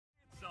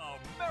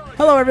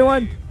Hello,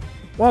 everyone.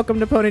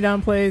 Welcome to Pony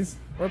Down Plays.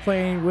 We're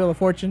playing Wheel of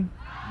Fortune.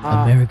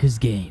 America's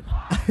game.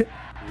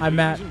 I'm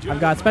Matt. I've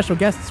got special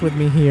guests with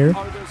me here.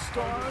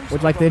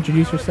 Would you like to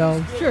introduce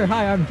yourselves? Sure.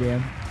 Hi, I'm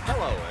Jam.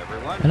 Hello,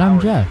 everyone. And I'm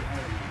Jeff.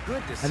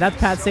 And that's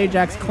Pat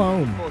Sajak's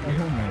clone. Oh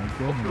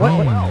my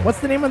goodness. What's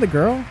the name of the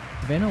girl?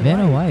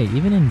 Vanna White.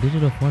 Even in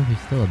digital form, she's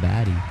still a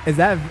baddie. Is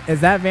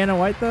that Vanna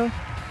White though?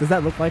 Does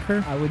that look like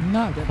her? I would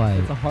not quite.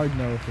 It's a hard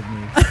no for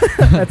me.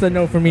 That's a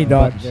no for me,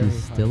 dog. But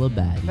she's still a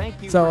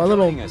baddie. So a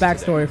little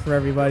backstory for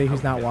everybody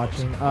who's not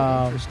watching.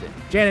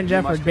 Jan and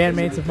Jeff are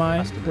bandmates of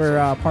mine. We're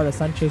part of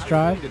Sunchase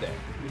Drive.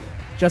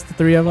 Just the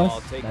three of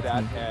us.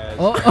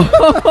 Oh.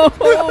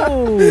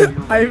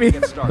 I mean,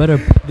 Better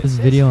put this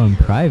video on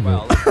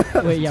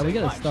private. Wait, yeah, we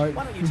gotta start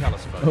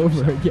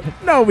over again.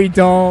 no, we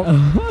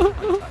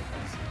don't.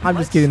 I'm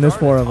just kidding. There's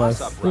four of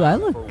us. Ooh, I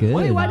look good.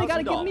 Wait, why they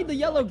gotta give me the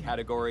yellow?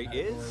 Category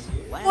is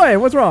Wait,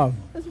 what's wrong?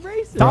 That's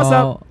racist. Toss For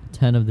up. all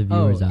 10 of the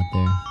viewers out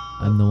there.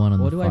 I'm the one on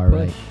What the do I far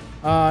push?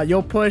 right.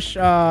 You'll push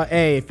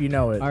A if you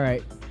know it. All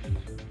right.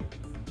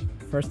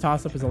 First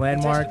toss up is a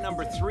landmark. contestant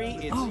number 3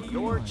 is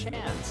your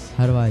chance.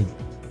 How do I?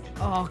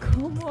 Oh,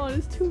 come on,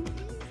 it's too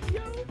easy,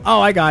 yo.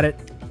 Oh, I got it.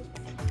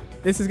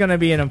 This is gonna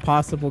be an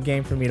impossible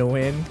game for me to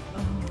win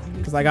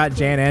because I got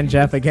Jan and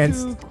Jeff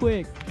against Too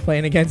quick.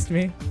 playing against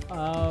me.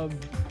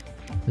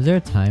 Is there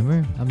a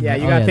timer? Yeah,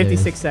 you oh, got there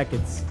 56 is.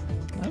 seconds.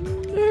 I'm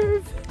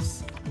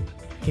nervous.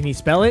 Can you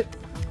spell it?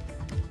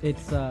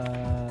 It's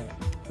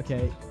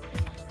okay.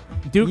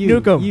 Duke U,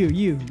 Nukem.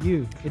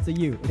 U. It's a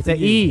U. It's a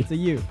E. It's a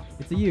U.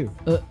 It's a U.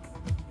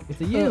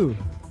 It's a U.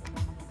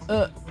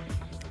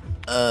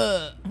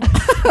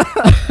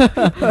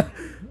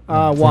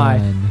 Y.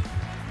 Done.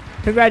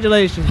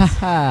 Congratulations.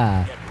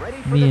 Haha. Get ready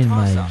for Me the and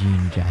my toss-up.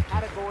 jean jacket.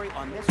 Category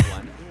on this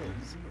one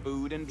is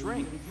food and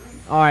drink.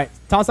 All right,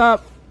 toss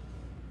up.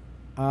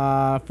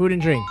 Food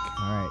and drink.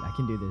 All right, I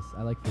can do this.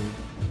 I like food.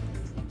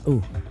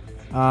 Ooh.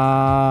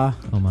 Oh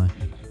my.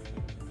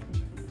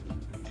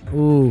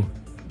 Ooh.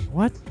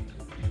 What?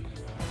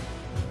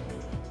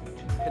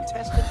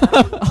 Contestant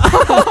number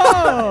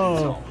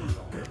Oh!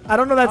 I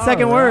don't know that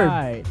second word.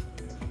 Right.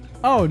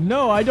 Oh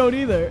no, I don't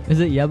either. Is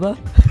it Yeba?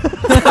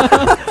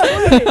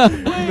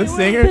 The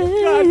singer? Gosh,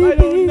 I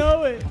don't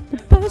know it. The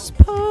best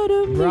part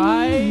of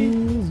Rye. me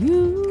is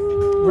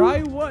you.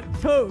 Rye what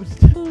toast?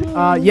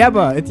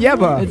 Yeba. It's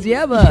Yeba. It's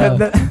Yeba.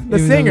 The Even though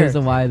singer. There's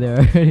a Y there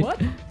already.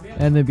 What?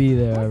 And the B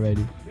there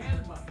already.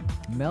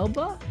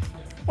 Melba?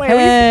 Wait,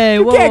 Hey,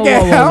 you whoa, can't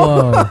get whoa,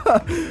 help.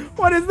 whoa,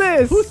 What is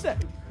this? Who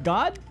said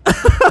God?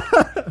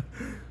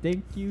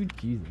 Thank you,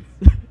 Jesus.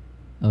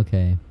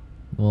 Okay.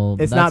 Well,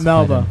 It's that's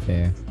not quite Melba.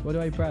 unfair. What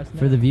do I press now?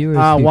 For the viewers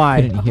who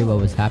Y. couldn't hear what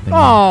was happening,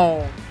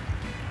 Oh,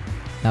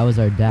 that was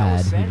our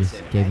dad who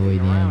just gave away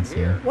the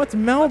answer. what's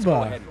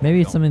Melba?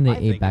 Maybe it's something they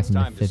ate back in the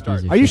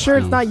 50s or Are you sure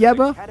it's not 60s.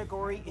 Yeba?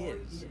 category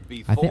is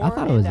I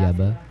thought it was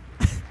Yeba.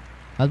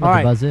 I was about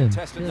Alright. to buzz in.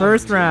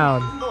 First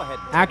round. Go ahead.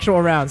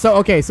 Actual round. So,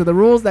 okay, so the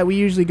rules that we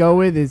usually go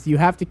with is you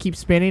have to keep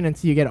spinning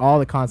until you get all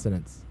the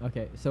consonants.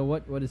 Okay, so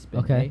what is spin?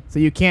 Okay. So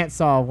you can't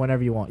solve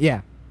whenever you want.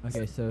 Yeah.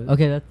 Okay, so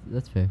Okay,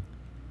 that's fair.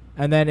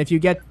 And then if you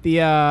get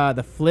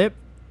the flip,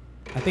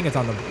 I think it's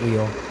on the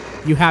wheel,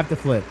 you have to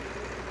flip.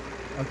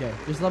 okay,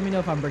 just let me know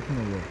if I'm breaking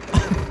the rule.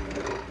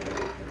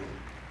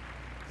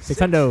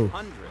 600.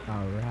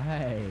 All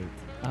right.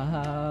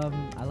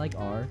 I like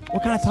R.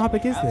 What kind of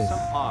topic is Have this? some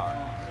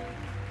R.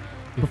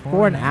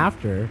 Before and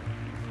after.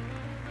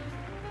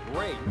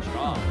 Great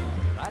job.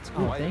 That's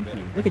Oh, quite a thank bit.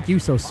 you. Look at you,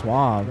 so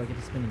suave. Do I get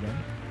to spin again?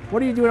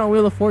 What are you doing on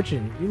Wheel of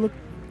Fortune? You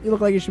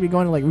look like you should be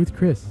going to like Ruth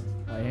Chris.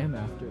 I am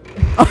after.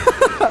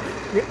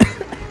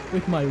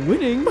 With my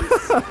winnings.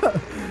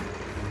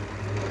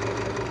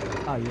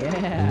 Oh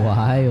yeah.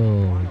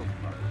 Wild.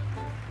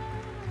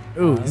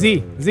 Ooh,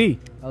 Z.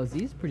 Oh,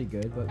 Z is pretty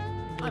good, but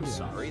I'm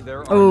sorry, there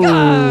are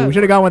Oh,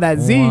 should have gone with that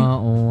Z. Wah,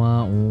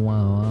 wah,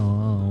 wah,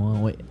 wah, wah.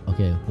 Wait,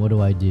 okay, what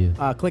do I do?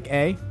 Click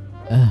A,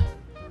 Ugh.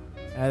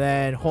 and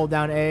then hold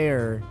down A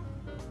or...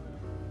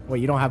 Wait,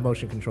 you don't have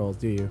motion controls,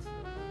 do you?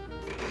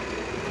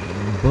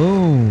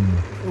 Boom.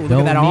 Ooh, look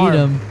Don't at that need arm.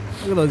 them.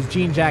 Look at those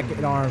jean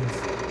jacket arms.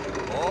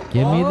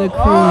 Give me the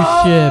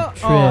cruise ship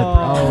trip.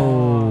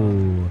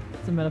 Oh.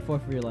 it's a metaphor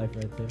for your life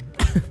right there.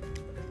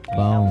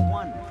 Boom.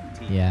 one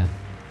team. Yeah,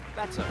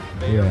 That's a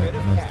you're fair bit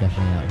of most cash.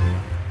 definitely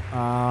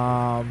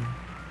out here.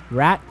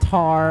 Rat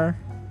tar.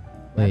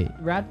 Wait,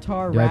 Rat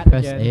tar, do I rat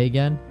press again. A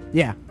again?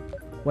 Yeah.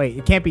 Wait,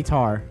 it can't be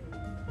tar.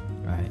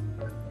 Alright.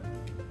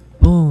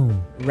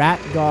 Boom.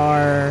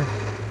 Ratgar.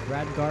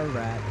 Radgar,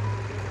 rat.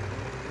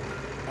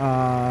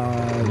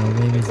 No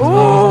limits. Ooh.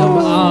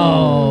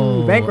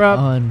 Oh, Bankrupt.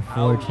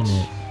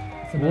 Unfortunate.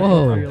 It's a metaphor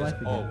Whoa. for your life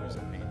again. Always a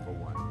painful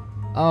one.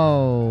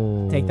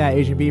 Oh. Take that,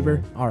 Asian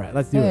Bieber. All right,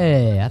 let's do it.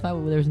 Hey, I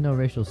thought there was no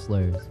racial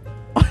slurs.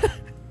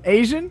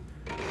 Asian?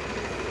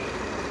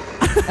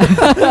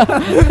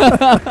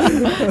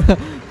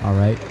 All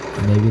right,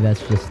 maybe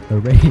that's just a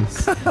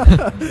race.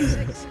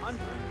 600.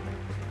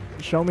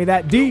 Show me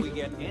that Will D. we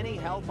get any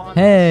help on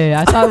Hey,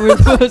 I thought we were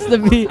supposed to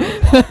be.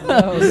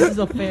 No, this is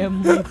a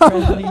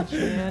family-friendly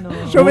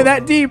channel. Show me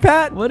that D,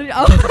 Pat. What did you?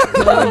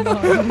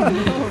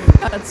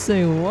 I'd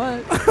say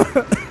what?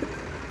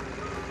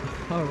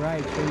 All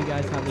right, show you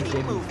guys how this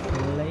game is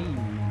played.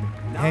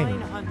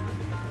 900?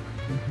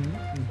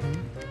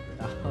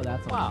 Oh,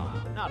 that's Wow,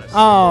 not a Oh,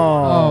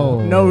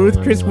 Oh. no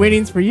Ruth Chris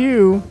winnings for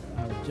you.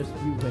 just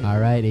you wait. All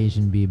right,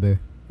 Asian Bieber.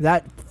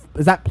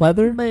 Is that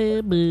pleather? I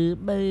think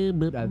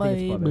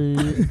it's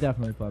pleather. It's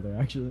definitely pleather,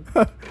 actually.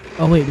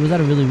 Oh wait, was that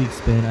a really weak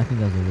spin? I think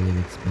that was a really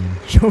weak spin.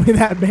 Show me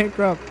that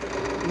bankrupt.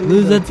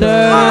 Lose a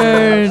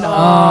turn.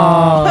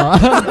 Oh.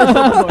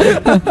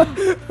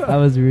 I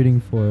was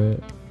rooting for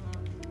it.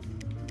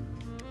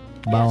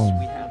 Yes, Boom.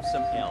 we have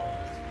some L's.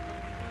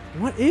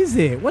 What is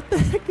it? What the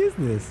heck is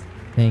this?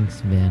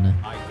 Thanks, Vanna.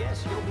 I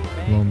guess you'll be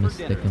Well, paying Miss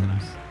for dinner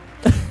Stickums.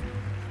 tonight.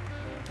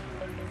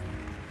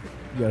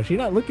 Yo, she's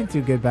not looking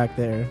too good back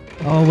there.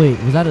 Oh wait,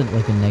 was that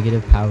like a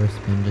negative power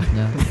spin just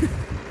now?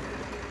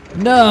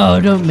 No,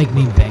 don't make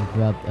me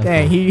bankrupt. Okay.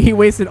 Dang, he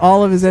wasted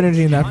all of his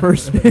energy in that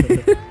first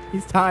spin.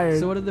 He's tired.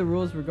 So what are the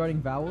rules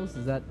regarding vowels?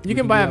 Is that You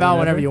can buy a vowel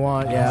whenever you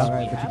want, All yeah.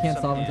 right, but you can't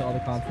solve until all the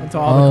consonants.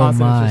 Until all the Oh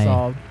consonants are my.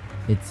 solved.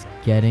 It's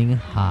getting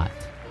hot.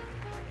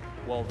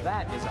 Well,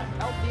 that is a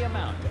healthy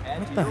amount to add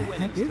What to the your heck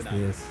winnings is tonight.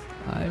 this?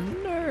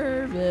 I'm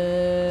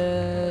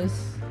nervous.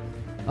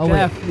 Oh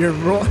Jeff, wait. your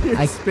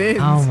I, spins.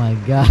 oh my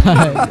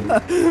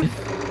god.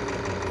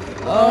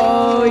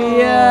 Oh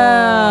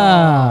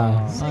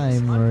yeah.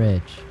 I'm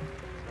rich.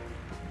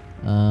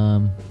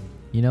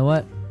 You know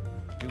what?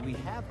 Do we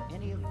have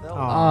any of those?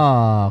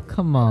 Oh,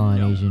 come on,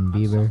 No, Asian I'm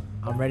Bieber.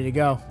 I'm ready to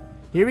go.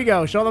 Here we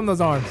go. Show them those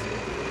arms.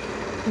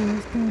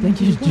 Thank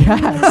you,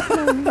 Jack.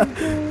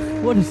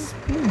 What a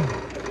spin.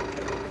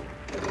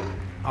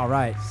 All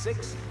right.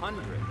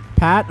 600.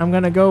 Pat, I'm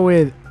going to go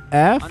with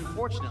F.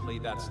 Unfortunately,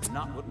 that's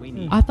not what we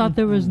need. I thought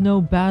there was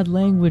no bad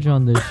language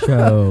on this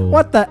show.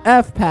 What the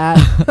F, Pat?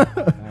 All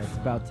right, it's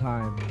about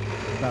time.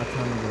 It's about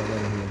time to get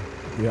ready here.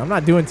 Dude, I'm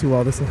not doing too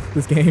well this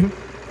game.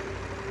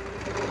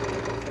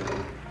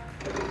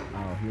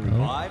 Oh, here we go.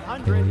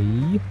 500.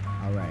 Okay.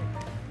 All right.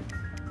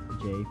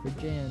 J for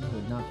Jan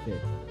would not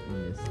fit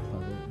in this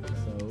puzzle,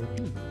 so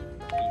P.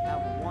 We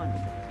have one.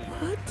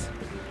 What?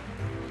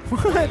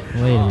 What?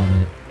 Wait a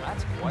minute.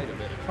 That's quite a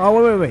bit of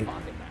Oh, wait.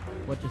 pocket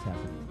now. What just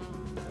happened?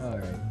 All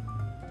right.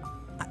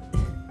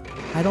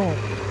 I don't...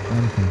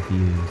 I'm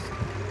confused.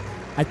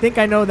 I think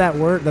I know that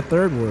word, the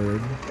third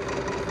word.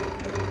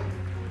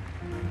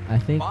 I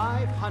think.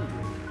 500.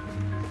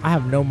 I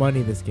have no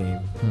money this game.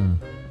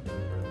 Huh.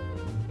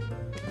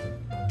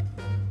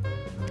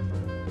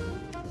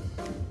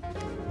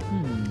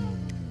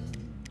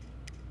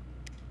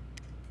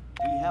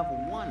 We have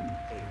one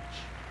H.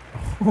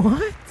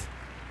 What?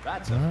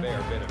 That's a What?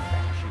 fair bit of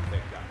cash you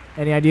picked up.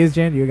 Any ideas,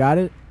 Jan? You got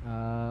it?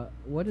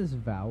 What is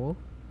vowel?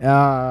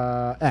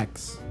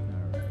 X.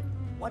 All right.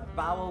 What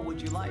vowel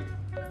would you like?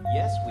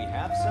 Yes, we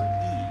have some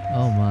E.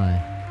 Oh my.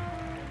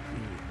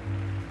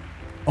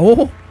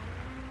 Oh.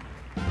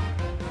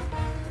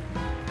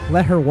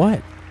 Let her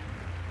what?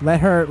 Let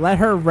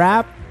her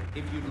rap.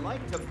 If you'd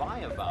like to buy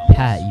a vowel,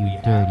 Pat, you we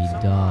have dirty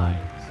some dog.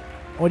 lines.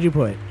 What'd you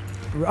put?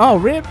 Oh,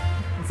 rip.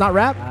 It's not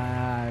rap.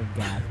 I've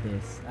got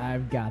this.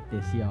 I've got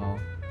this, y'all.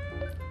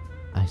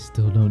 I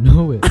still don't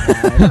know it.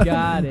 I've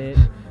got it.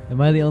 Am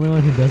I the only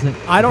one who doesn't?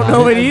 I don't got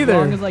know it As either.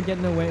 long as I get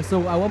in the way.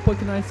 So at what point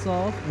can I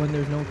solve when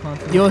there's no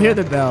consonant? You'll hear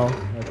the bell.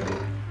 Okay.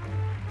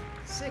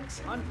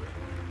 600.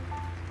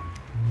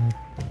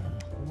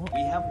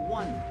 We have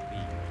one B.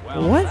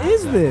 Well, What that's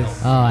is a this?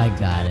 healthy Oh, I amount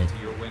to got add it. to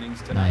your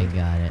winnings I tonight.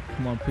 got it.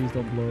 Come on, please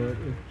don't blow it.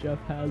 If Jeff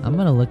has I'm it.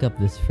 gonna look up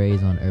this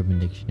phrase on Urban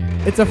Dictionary.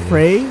 It's a after this.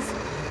 phrase?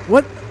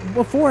 What?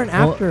 Before and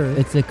Well, after?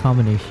 it's a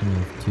combination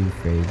of two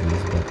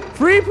phrases, but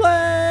Free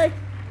play!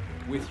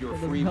 With your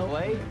doesn't free help.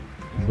 play,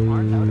 you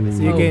aren't out of the Boo.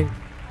 So you game.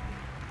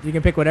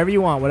 can pick whatever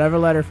you want, whatever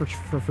letter for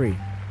free.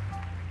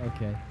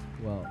 Okay.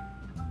 Well,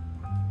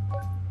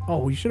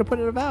 Oh, you should have put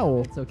in a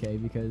vowel. it's okay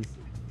because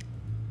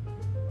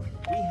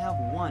We have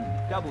one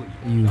W.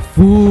 you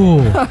fool.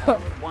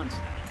 Once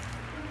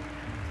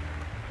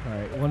all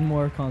right, one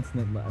more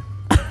consonant left.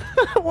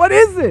 What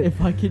is it?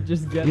 If I could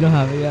just get You don't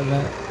have it yet,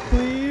 Matt.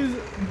 please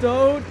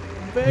don't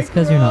bankrupt. It's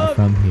because you're not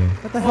from here.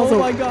 What the hell's Oh a-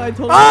 my god, I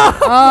totally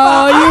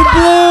Oh, you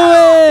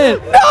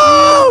blew it!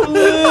 No!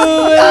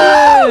 Blew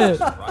it!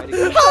 try to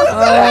get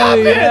Oh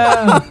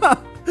yeah.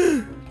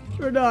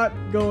 We're not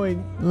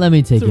going Let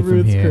me take to it from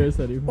Ruth's here. Chris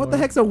anymore. What the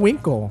heck's a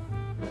winkle?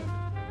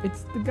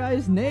 It's the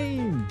guy's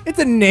name. It's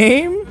a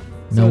name?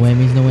 No So it's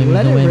whammies, no whammies,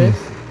 Let no It Rip,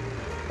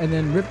 whammies. and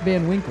then Rip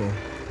Van Winkle.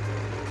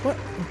 What?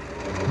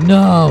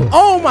 No.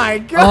 Oh my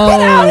god! Oh,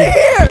 Get out of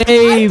here!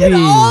 baby. I did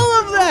all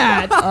of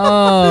that!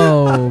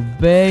 Oh,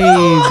 baby.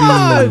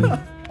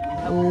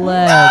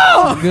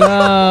 Let's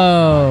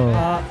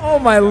go. Oh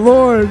my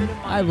lord!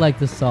 I'd like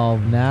to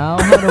solve now.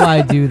 How do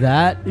I do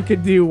that? You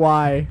could do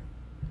Y.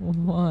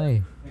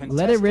 Why?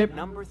 Let It Rip.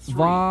 Number 3.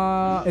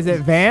 Von. Is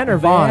it Van or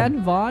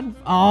Vaughn? Vaughn?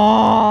 Oh,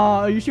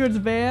 are you sure it's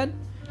Van?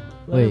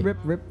 Let Wait, It Rip,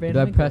 Rip Van Do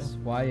I Winkle. press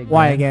Y again?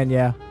 Y again,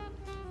 yeah.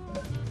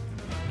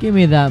 Give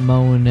me that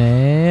money.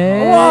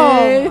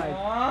 Whoa!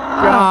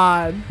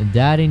 God. And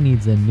Daddy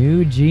needs a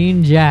new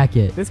jean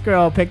jacket. This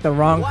girl picked the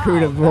wrong crew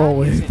to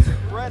roll that is with.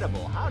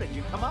 incredible. How did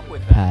you come up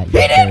with that? Pat,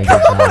 you dirty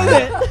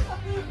dog.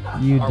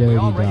 You Are we dirty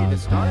all ready to dog,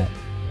 start? Pat.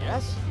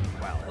 Yes?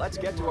 Well, let's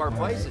get to our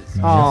places.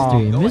 Oh.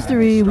 Mystery, Go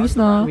mystery, ahead, we start the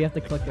snow. We have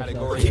to collect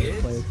Category ourselves.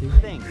 is Player 2.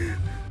 thing.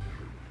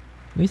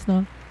 We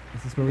snow.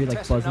 Is this where we like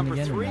Contestant buzzing number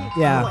again or 3. not?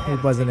 Yeah,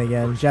 he buzzing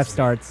again. Jeff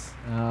starts.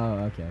 Oh,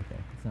 okay.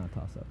 It's not a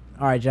toss up.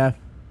 All right, Jeff.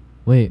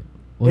 Wait.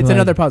 what It's do I-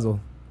 another puzzle.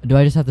 Do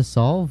I just have to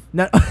solve?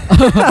 No,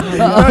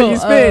 no, you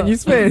spin. You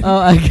spin. Oh,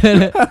 I get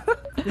it.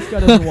 This guy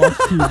doesn't watch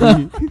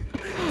TV.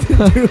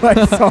 Do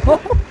I solve?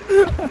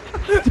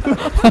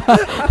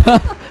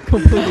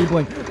 Completely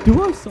blank.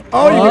 Do I solve?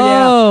 Oh,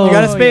 yeah. You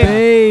gotta Oh, spin.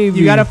 baby.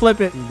 You gotta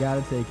flip it. You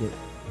gotta take it.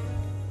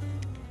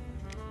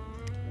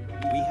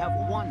 We have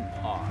 1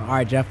 R. All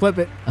right, Jeff, flip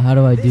it. How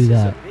do I do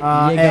that? You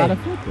Hey. gotta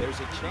flip it. There's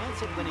a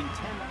chance of winning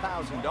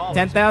 $10,000.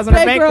 10,000 or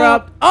Bankrupt.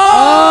 bankrupt.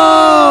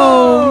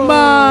 Oh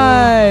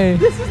my!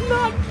 This is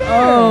not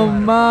fair. Oh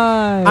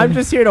my! I'm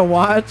just here to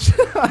watch.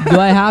 Do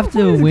I have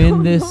to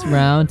win this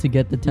round to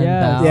get the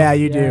 10,000? Yeah,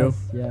 you do.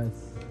 Yes.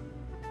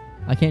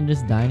 I can't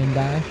just dine and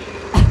dash.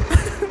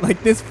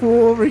 Like this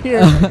fool over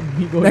here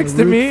Me going next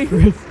to me.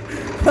 Going to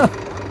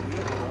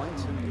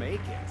make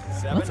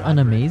it. What's 700. an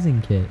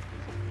amazing kit?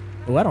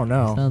 Oh, I don't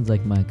know. Sounds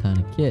like my kind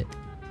of kit.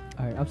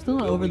 Alright, I'm still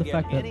not Will over we the get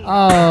fact that any-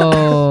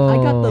 Oh! I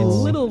got the Oh.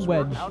 little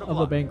We're wedge out of of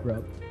the luck.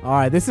 bankrupt. All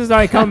right, this is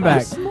my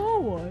comeback. The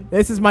small one.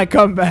 This is my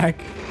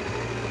comeback.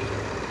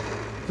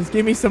 Just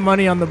give me some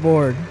money on the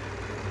board.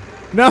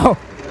 No.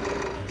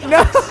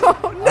 No.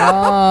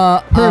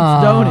 No.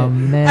 Perps, don't it?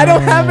 Man. I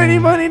don't have any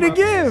money to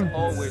give.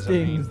 Always a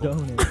Stings,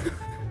 painful don't it?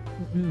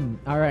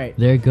 Alright.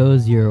 There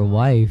goes your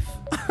wife.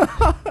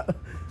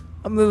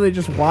 I'm literally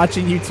just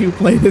watching you two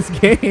play this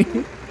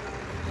game.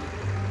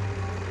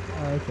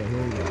 Okay,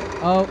 here we go.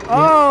 Oh, yeah.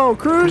 Oh,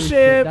 cruise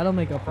ship. That'll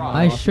make up for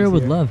my I sure losses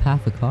would here. love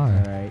half a car.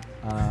 Alright.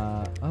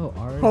 Oh,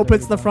 R's Hope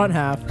it's the already front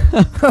gone.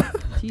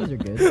 half. T's are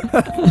good.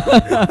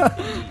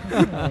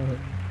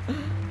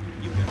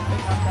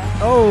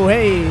 Oh,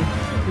 hey.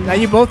 Now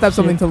you both have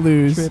something to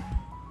lose. Trip.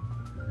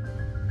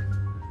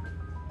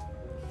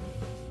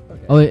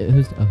 Oh wait,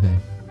 who's okay?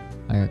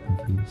 I got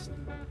confused.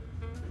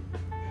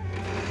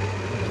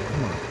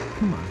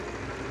 Come on.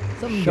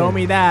 Something Show good.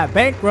 me that.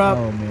 Bankrupt.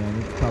 Oh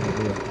man, it's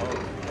probably it.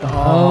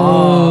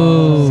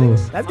 Oh.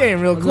 That's getting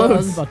real I was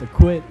close. about to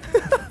quit.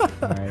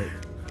 Alright. We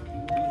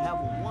have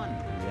 1.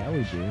 Yeah,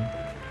 we do.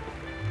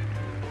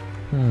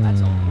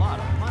 That's a Hmm. lot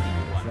of money.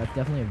 So that's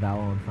definitely a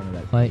vowel in front of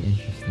that. Quite T.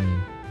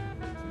 interesting.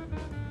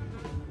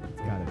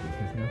 It's gotta be,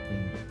 because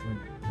nothing.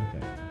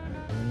 Okay.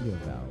 Alright, I'm gonna do a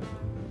vowel.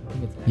 I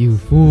think it's X. You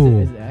fool.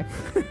 Is it X?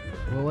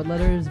 Well, what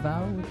letter is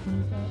vowel? Which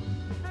one is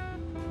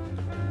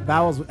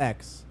Vowels with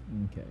X.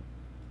 that? Okay.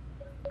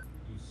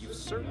 You've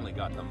certainly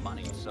got the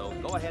money, so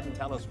go ahead and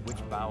tell us which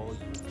vowel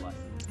you would like.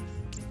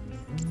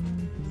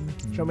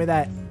 Show me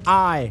that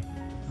I.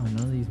 Oh,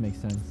 none of these make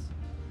sense.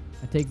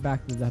 I take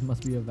back that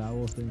must be a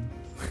vowel thing.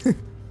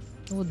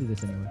 We'll do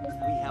this anyway.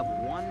 We have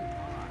 1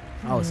 R.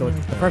 Oh, so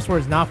it's, the first word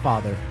is not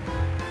father.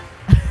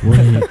 What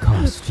did it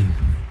cost you?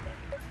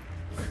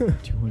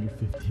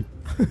 250.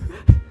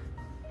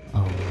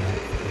 Oh,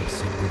 that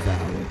single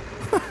vowel.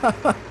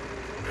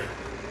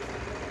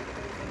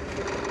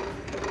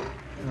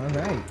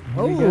 Alright.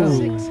 Oh. Here we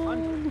go.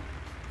 600.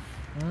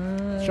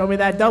 Show me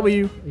that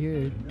W.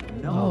 Here.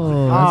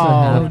 Oh, that's Oh.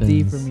 what happens. No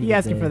D for me. He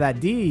asking today. for that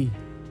D.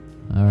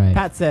 All right.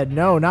 Pat said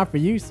no, not for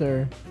you,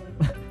 sir.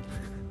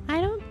 I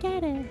don't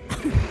get it.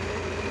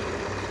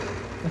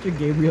 That's your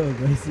Gabriel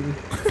Iglesias.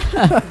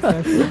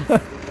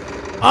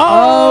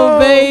 Oh,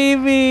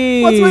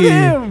 baby. What's with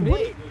him?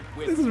 With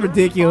This is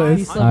ridiculous.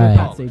 He's still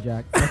Alright. good, Pat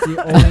Sajak. That's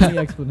the only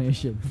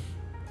explanation.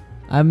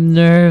 I'm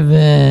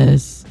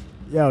nervous.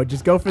 Yo,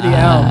 just go for the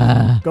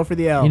Ah. L. Go for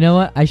the L. You know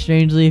what? I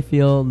strangely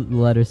feel the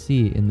letter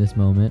C in this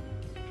moment.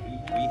 We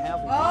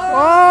have 1.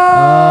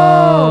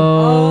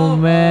 Oh,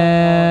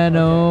 man.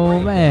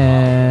 Oh,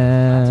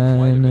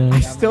 man.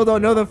 I still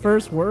don't know the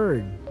first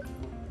word.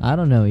 I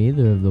don't know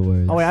either of the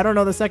words. Oh wait, I don't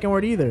know the second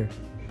word either.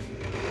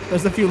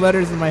 There's a few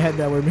letters in my head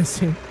that we're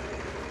missing.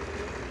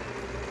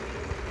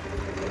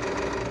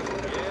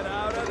 Get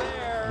out of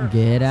there.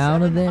 Get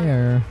out of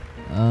there.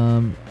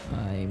 I'm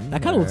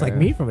That kind of looks like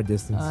me from a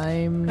distance.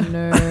 I'm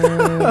nervous.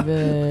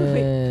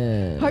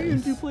 How are you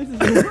in 2 places in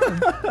one?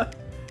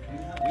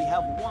 We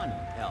have 1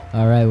 L.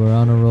 All right, we're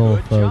on a roll,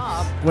 Good folks.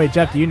 job. Wait,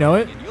 Jeff, do you know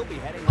it? And you'll be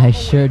heading I home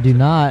sure do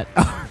not.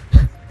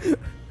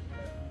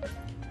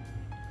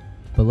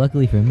 But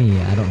luckily for me,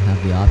 I don't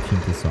have the option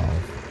to solve.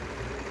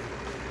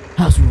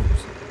 House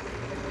rules.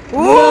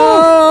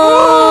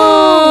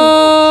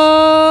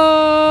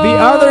 The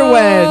other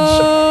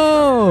wedge.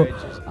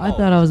 I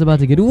thought I was about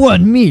to get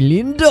 $1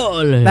 million.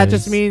 That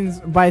just means,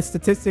 by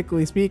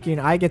statistically speaking,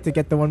 I get to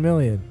get the 1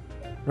 million,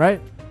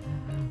 right?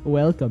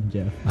 Welcome,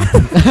 Jeff.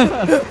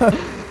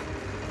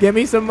 Give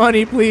me some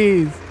money,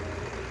 please.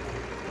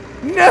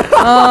 No.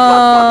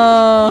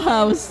 Oh,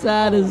 how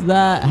sad is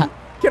that?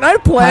 Can I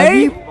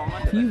play?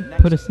 Have you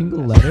put a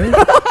single letter?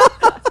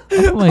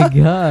 Oh my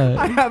god.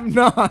 I have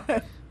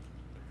not.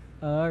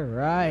 All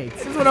right.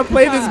 This is when I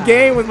play this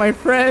game with my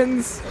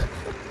friends.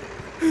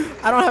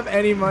 I don't have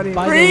any money.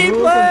 By the Free rules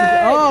of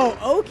play!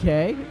 oh,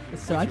 okay.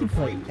 So I can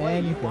play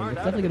anything. It's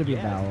definitely gonna be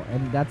a vowel,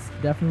 and that's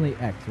definitely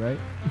X, right?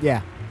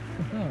 Yeah.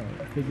 Oh,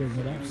 figuring it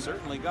You've out.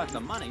 certainly got the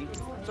money,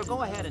 so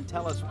go ahead and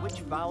tell us which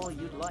vowel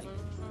you'd like.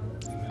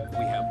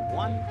 We have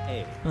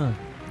 1A. Huh.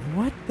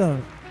 What the?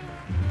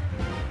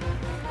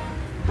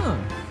 Huh.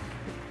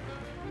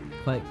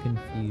 Quite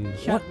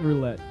confused. Chat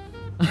roulette.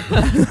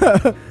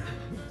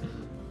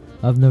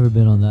 I've never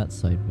been on that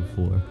site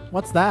before.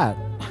 What's that?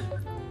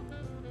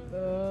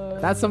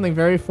 That's something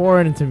very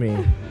foreign to me.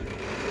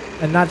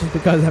 And not just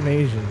because I'm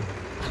Asian.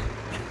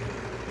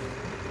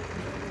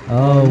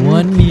 Oh,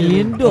 $1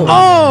 million.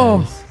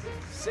 Oh!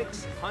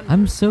 600.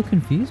 I'm so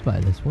confused by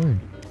this word.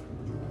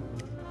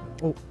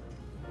 Oh,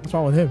 what's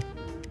wrong with him?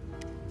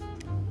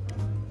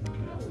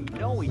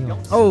 No, we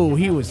don't. Oh,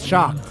 he was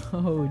shocked.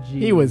 Oh, gee.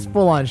 He was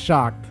full on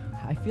shocked.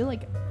 I feel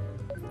like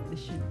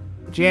this should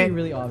Jan- be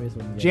really obvious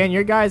when you get Jan,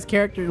 your guy's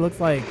character looks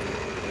like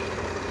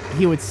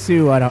he would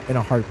sue in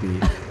a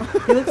heartbeat. it.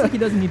 He looks like he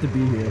doesn't need to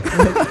be here.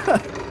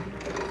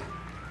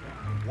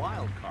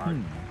 Wild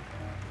card.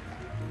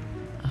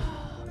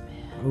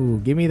 Ooh,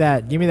 give me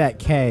that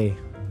K.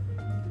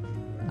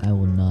 I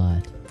will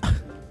not.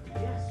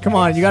 Come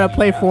on, you gotta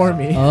play for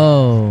me.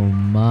 Oh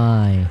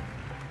my.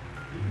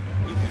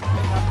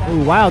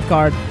 Ooh, wild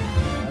card.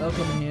 That'll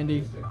come in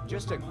handy.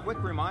 Just a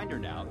quick reminder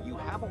now, you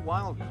have a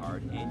wild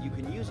card and you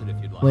can use it if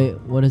you'd like. Wait,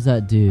 what does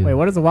that do? Wait,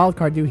 what does the wild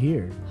card do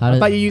here? How I does-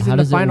 thought you used it how in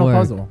the does it final work?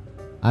 puzzle.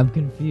 I'm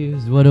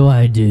confused. What do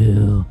I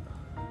do?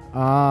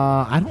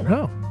 I don't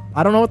know.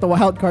 I don't know what the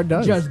wild card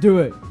does. Just do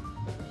it.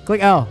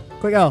 Click L.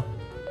 Click L.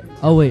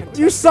 Oh wait.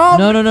 You solved.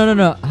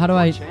 No. How do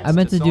I? Chance I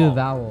meant to to do a solve.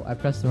 vowel. I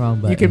pressed the wrong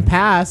button. You can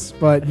pass,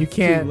 but you Too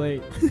can't.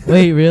 late.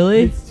 Wait,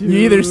 really? It's too You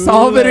either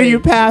solve it or you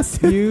late.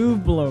 pass it.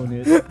 You've blown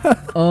it.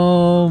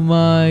 Oh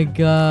my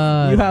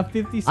god. You have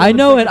 57 I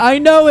know it. seconds. I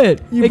know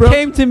it. You It broke-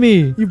 came to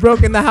me. You've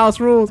broken the house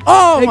rules.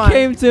 Oh It my.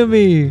 came to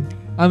me.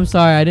 I'm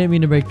sorry. I didn't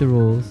mean to break the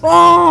rules.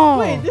 Oh.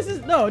 Wait, this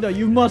is no.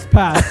 You must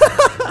pass.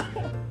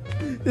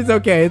 It's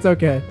okay. It's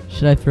okay.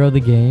 Should I throw the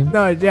game?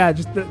 No, yeah,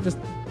 just.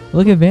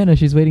 Look at Vanna.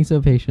 She's waiting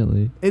so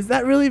patiently. Is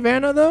that really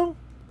Vanna though?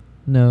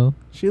 No.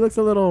 She looks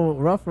a little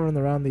rougher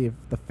around the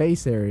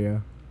face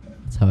area.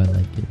 That's how I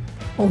like it.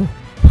 Oh.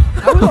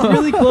 I was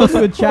really close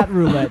to a chat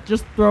roulette.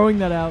 Just throwing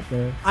that out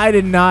there. I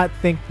did not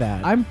think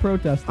that. I'm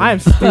protesting. I'm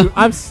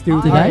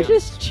stupid. Did I Alright.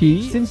 just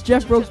cheat? Since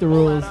Jeff broke the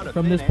rules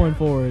from this point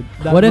forward.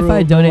 that What if rule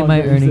I no donate my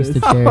longer earnings to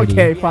exists. charity?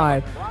 Okay, We have fine.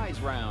 a prize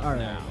round All right.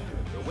 now.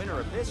 The winner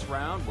of this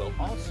round will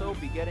also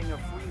be getting a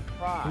free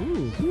prize.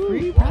 Ooh,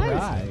 free The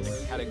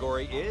prize.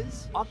 category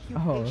is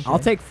occupation. Oh, okay. I'll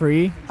take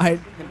free.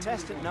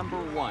 Contestant number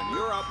 1,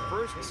 you're up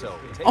first, so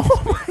take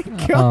Oh my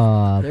god.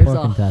 Aw, There's poor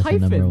a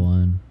contestant number hyphen.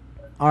 1.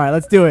 All right,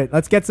 let's do it.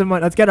 Let's get some.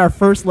 Let's get our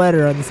first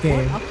letter on this What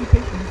game.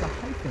 occupation has a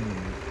hyphen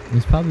in it?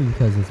 It's probably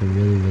because it's a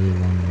really, really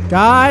long word.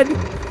 God.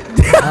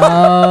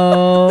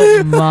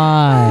 Oh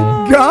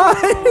my. God.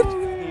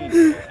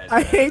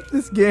 I hate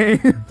this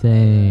game.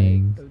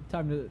 Dang.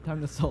 Time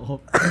to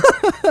solve.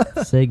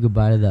 Say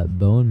goodbye to that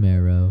bone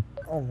marrow.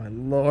 Oh my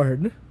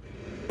lord.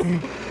 Do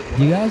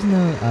you guys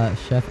know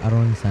Chef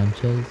Aaron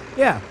Sanchez?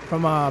 Yeah,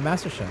 from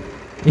MasterChef.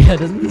 Yeah,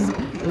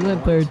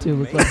 doesn't player 2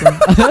 look like him?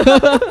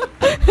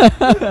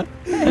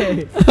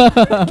 Hey.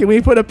 Can we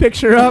put a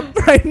picture up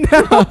right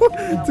now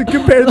to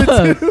compare the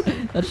two?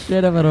 That's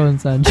straight up Aaron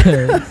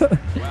Sanchez.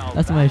 Well,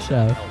 That's my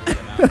chef.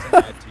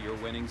 add to your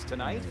winnings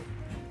tonight.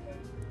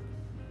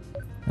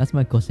 That's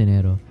my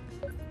cocinero.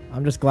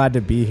 I'm just glad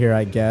to be here,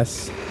 I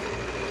guess.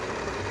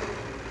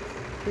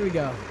 Here we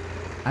go.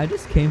 I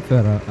just came for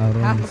Aaron.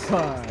 Half a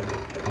card.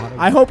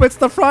 I hope it's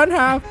the front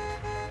half.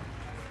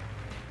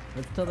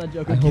 Let's tell that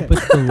joke I again. hope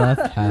it's the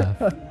left half.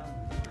 We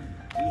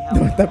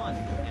have the- 1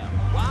 M.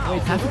 Wow.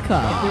 Wait, half a if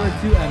cup. there were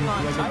two M's, Hang do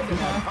on I tight get to two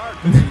that half? card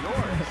could be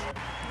yours.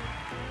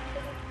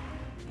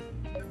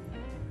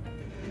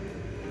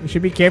 You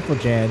should be careful,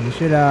 Jan. You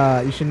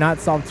should not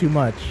solve too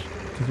much,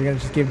 because you're gonna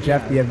just give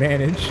Jeff the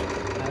advantage.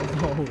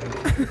 As always.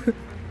 Alright,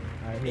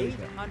 here we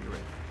go. 800.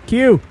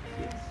 Q.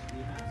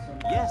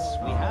 Yes,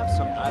 we have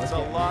some. That's a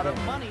lot of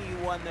money you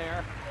won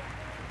there.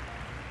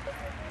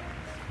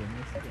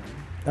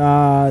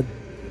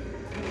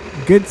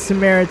 Good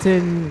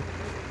Samaritan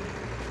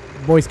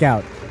Boy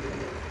Scout.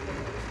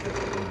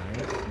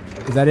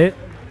 Is that it?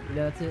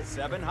 Yeah, that's it.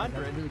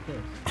 700. That's really close.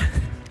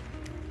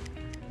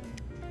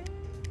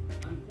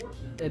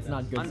 It's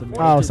not good. Samaritan.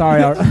 Oh,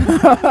 sorry.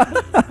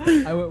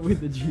 I went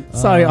with the G.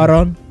 Sorry,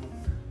 Aaron.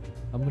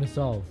 I'm gonna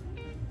solve.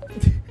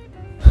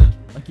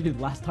 Like you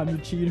did last time, you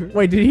cheater.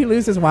 Wait, did he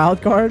lose his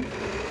wild card?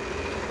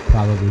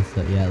 Probably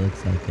so. Yeah, it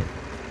looks like it.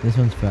 This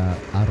one's for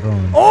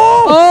Aaron.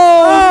 Oh!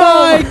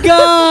 Oh my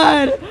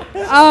god!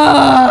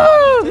 Ah!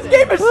 This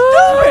game is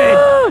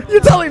stupid!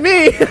 You're telling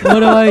me! What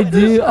do I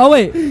do? Oh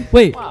wait.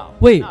 Wow.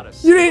 Wait. Not a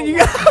You didn't. You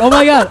got. Oh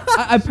my god!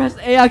 I pressed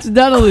A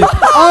accidentally. Oh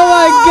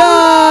my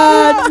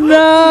god!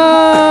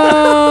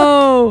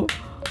 No!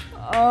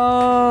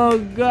 Oh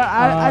god!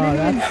 I didn't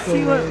even that's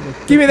see what. hilarious.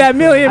 Give me that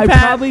million, I Pat.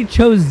 probably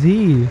chose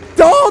Z.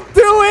 Don't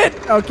do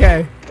it.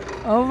 Okay.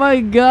 Oh my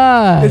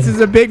god. This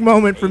is a big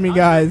moment for me,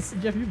 guys.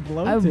 Jeff, you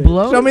blown I it.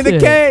 blown Show me the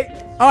it. K.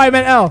 Oh, I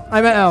meant L.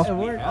 I meant It L.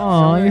 worked.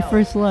 Oh, your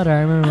first letter.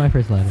 I remember my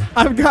first letter.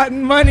 I've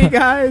gotten money,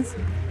 guys.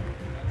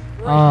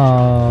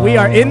 Oh. We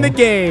are in the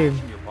game.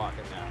 In your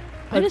pocket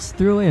now. I just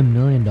threw away $1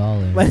 million.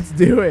 Let's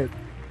do it.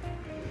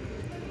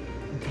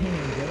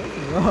 Damn,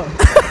 that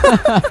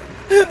was rough.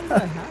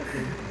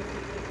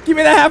 Give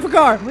me that half a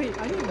car. Wait,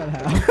 I need that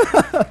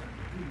half.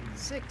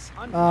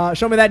 600.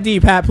 Show me that D,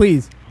 Pat,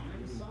 please.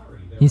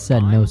 He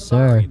said, no,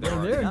 sir. There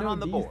are There are none no on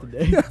the D's board.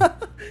 today.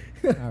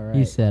 All right.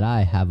 He said,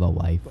 I have a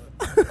wife.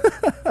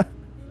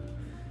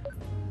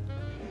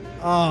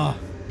 Oh,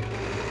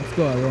 Let's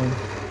go, everyone.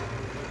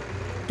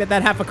 get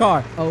that half a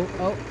car. Oh,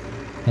 oh.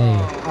 Hey,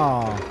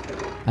 Oh,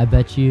 I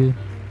bet you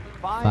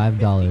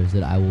 $5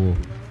 that I will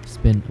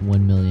spend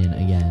 1 million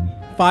again.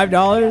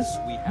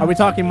 $5? Are we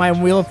talking my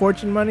Wheel of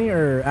Fortune money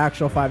or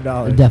actual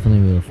 $5?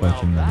 Definitely Wheel of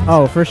Fortune money.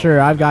 Oh, for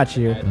sure. I've got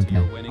you. Add to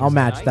your Okay. winnings I'll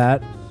match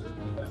tonight. that.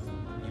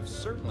 You've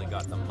certainly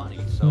got the money,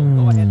 so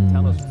go ahead and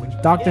tell us which.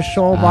 Dr. Yes.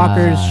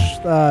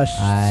 Schollbacher's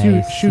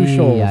I shoe see,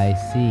 shoals. I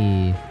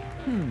see.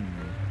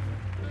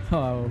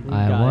 Oh, we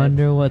I got it.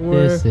 wonder what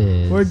this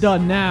is. We're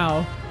done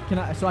now. Can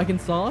I? So I can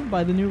solve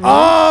by the new rule?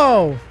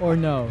 Oh! Or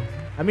no?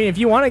 I mean, if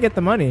you want to get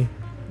the money.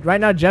 Right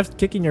now, Jeff's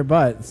kicking your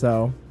butt,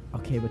 so.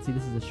 Okay, but see,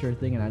 this is a sure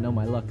thing, and I know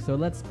my luck. So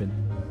let's spin.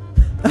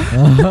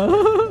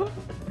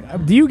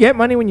 Do you get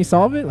money when you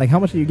solve it? Like, how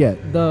much do you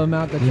get? The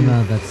amount that The you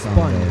amount that's spun.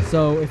 on there.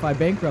 So if I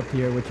bankrupt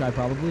here, which I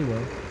probably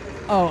will.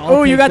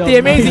 Oh, you take got the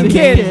amazing money.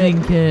 kid.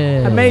 Amazing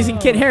kid. Amazing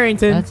Kit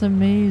Harrington. That's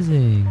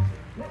amazing.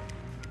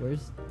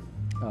 Where's?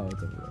 Oh,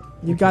 it's everywhere.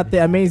 You got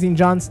the amazing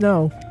Jon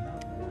Snow.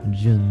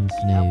 Jon Have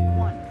Snow.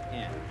 one in.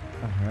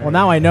 Alright. Well,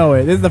 now I know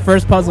it. This is the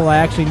first puzzle I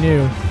actually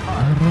knew.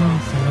 Aaron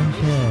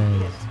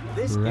Sanchez.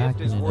 This gift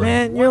Racking is it worth up.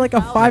 Man, you're like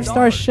a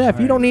 5-star chef.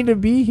 You don't need to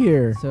be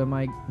here. So am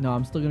I? No,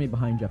 I'm still gonna be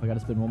behind Jeff. I gotta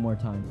spin one more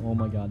time. Oh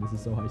my god, this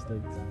is so high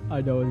stakes.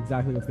 I know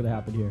exactly what's gonna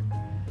happen here.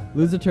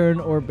 Lose a turn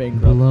or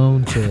bankrupt.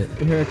 Blown it.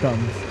 Here it comes.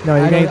 No,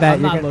 you're I gonna don't- get that.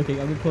 I'm You're not gonna- looking.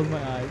 I'm gonna close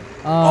my eyes.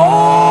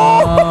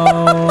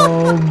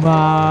 Oh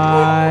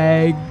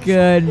my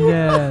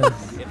goodness.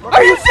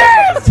 Are you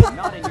serious?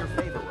 Not in your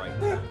favor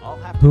right now. I'll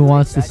have to Who take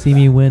wants to that see back.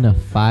 me win a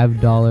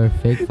 $5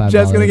 fake $5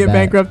 Jeff's gonna get bet?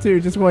 bankrupt too.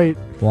 Just wait.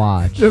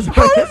 Watch. Just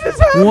how does this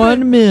happen?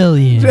 1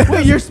 million.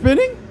 Wait, you're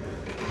spinning?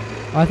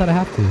 Oh, I thought I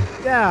have to.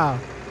 Yeah.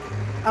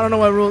 I don't know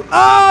what rules.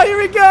 Oh, here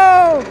we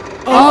go.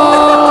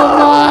 Oh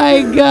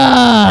my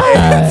god.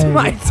 It's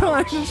my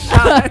time to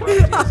shine.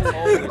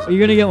 You're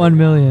gonna get 1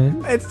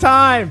 million. It's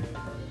time.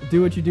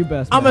 Do what you do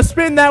best. I'm man. gonna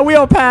spin that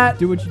wheel, Pat.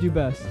 Do what you do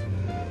best.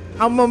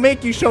 I'm gonna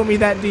make you show me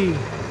that D.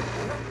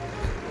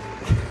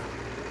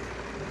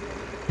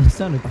 That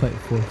sounded quite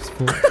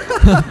forceful.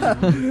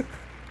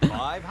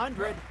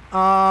 500.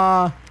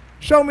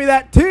 Show me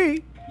that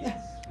T.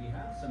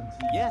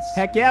 Yes.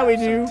 Heck yeah, we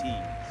have do. some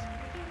teas.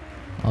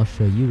 I'll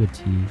show you a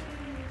T.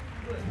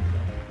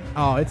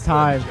 Oh, it's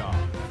time. Good job.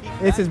 Keep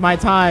This that is my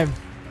time.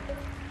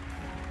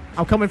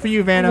 I'm coming for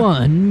you, Vanna.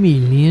 $1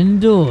 million.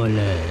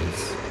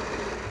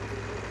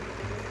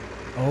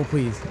 Oh,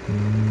 please.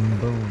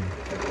 Boom.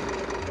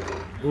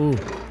 Ooh.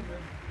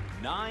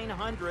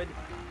 900.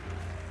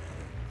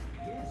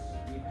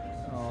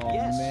 Oh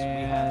Yes, we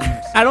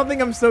man. I don't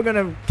think I'm still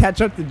gonna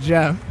catch up to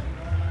Jeff.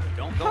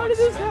 Don't go How and did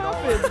this spend all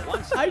happen? at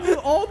once. I do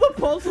all the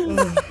puzzles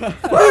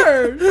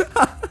first.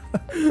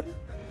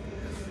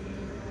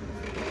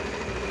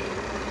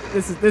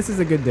 This is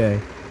a good day.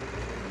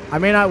 I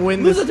may not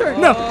win Lose this. a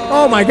turn. No.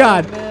 Oh my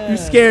God. man. You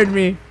scared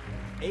me.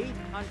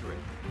 800.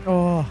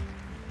 Oh.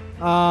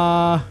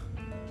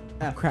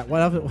 Crap.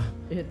 What else?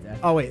 Hit that.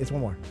 Oh wait, it's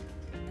one more.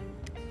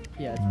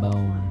 Yeah.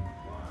 Boom.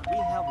 We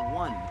have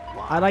one.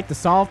 I like to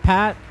solve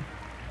Pat.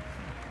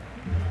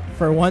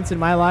 For once in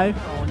my life.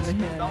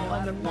 Spend all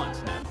that at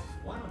once now.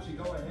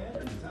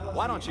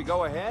 Why don't you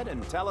go ahead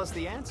and tell us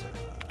the answer?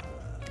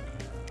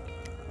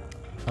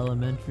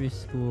 Elementary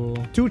school.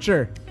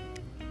 Teacher.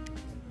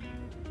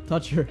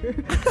 Touch her.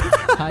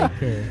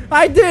 Hiker.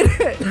 I did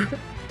it.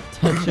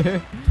 Touch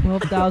her.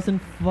 12,000.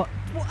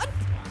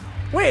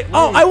 Wait.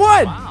 Oh, I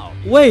won. Wow.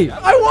 Wait.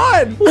 I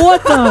won.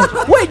 What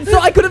the? Wait. So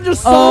I could have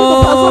just solved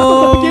the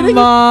puzzle from the beginning.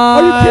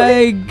 Are you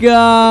kidding? My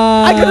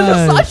god. I could have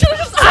just. I should have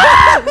just.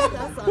 Ah!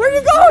 Where are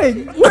you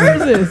going? Where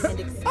is this?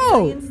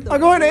 Oh, I'm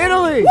going to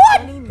Italy.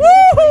 What?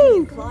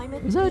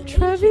 Woohoo! Was that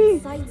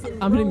Trevi?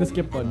 I'm hitting the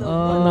skip button.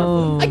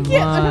 Oh I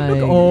can't. I have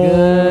no. my Oh,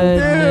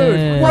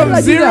 goodness. From Why did I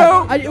do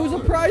zero? that? It was a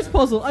prize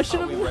puzzle. I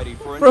should Are we have. ready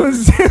for From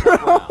another 0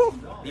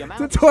 round? The amount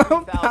to is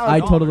 12,000.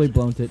 I $2,000. totally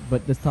blown it,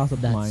 but this toss up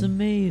is That's mine.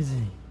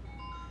 amazing.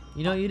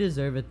 You know, you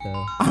deserve it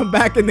though. I'm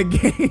back in the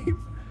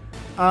game.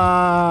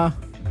 What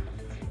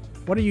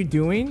are you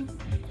doing?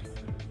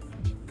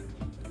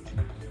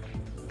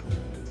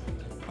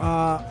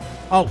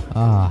 Oh,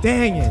 Ah.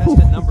 dang it. Test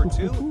at number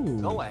 2.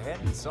 Go ahead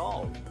and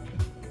solve.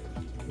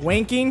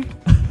 Wanking?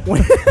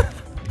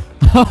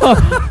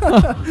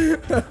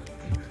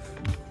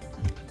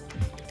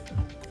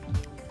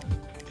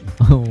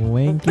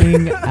 Wanking.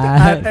 Walking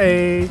at at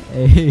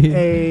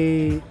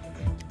a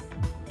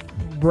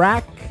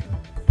brack.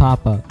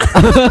 Papa.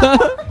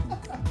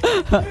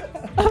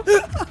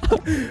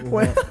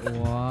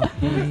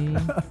 Walking.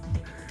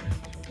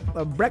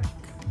 A brack.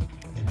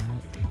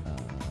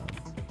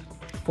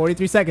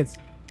 43 seconds.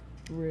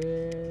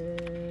 Risk.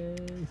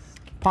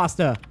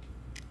 Pasta.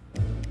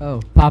 Oh,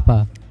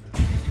 Papa.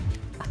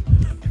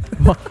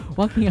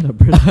 Walking at a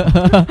brisk.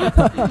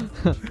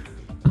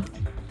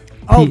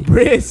 Oh, Pe-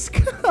 brisk.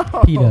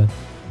 PETA.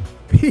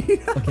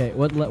 PETA. Okay,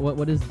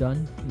 what is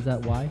done? Is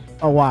that why?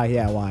 Oh, why?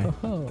 Yeah, why?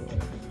 Oh.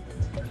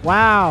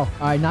 Wow.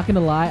 Alright, not gonna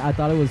lie, I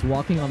thought it was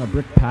walking on a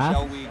brick Shall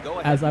path. we go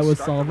ahead As I and was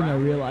start the solving, I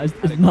round? realized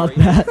it's not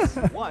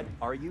that. What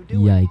are you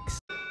doing? Yikes.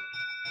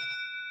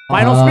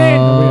 Final Oh spin.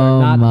 We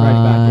are not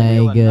right back my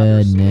into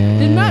another spin. goodness.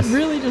 Did Matt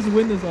really just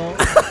win this all?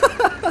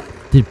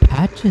 Did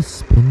Pat just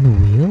spin the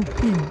wheel?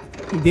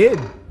 He did.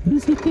 Who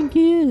does he think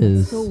he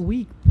is? So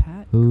weak,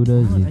 Pat. Who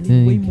does Come on, he I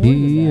need way think more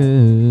than he that.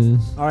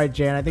 is? All right,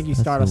 Jan. I think you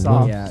That's start the us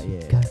off. one.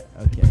 Yeah. God.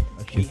 Okay.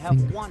 We have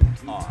finger. one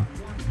R.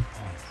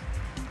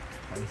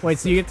 Wait,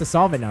 so you get to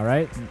solve it now,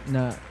 right?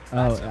 No.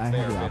 Oh, That's a I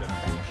fair have the bit of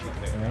option. action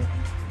there. Alright.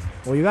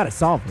 Well, you got to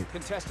solve it.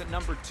 Contestant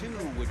number 2,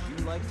 would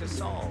you like to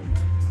solve?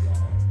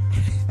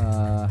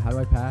 How do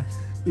I pass?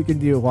 You can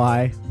do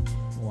why.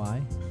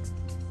 Why?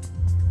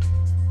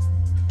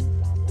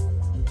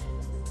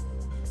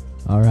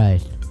 All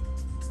right.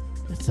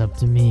 It's up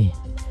to me.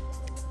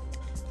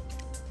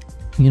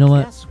 You know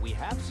what? Yes, we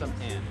have some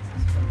N's.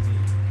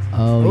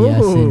 Oh,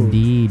 yes, Ooh.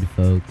 indeed,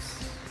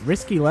 folks.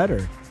 Risky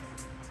letter.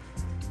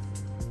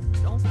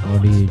 Don't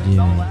What are you spend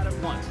all doing? that at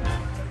once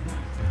now.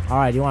 All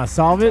right, you want to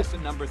solve it?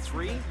 Contestant number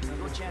 3,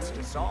 your chance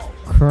to solve.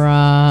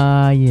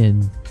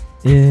 Crying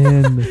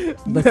in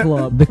The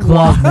club. the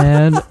club,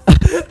 man.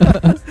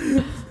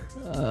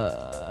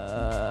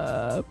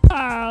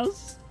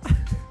 Pass.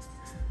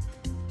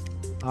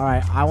 All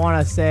right, I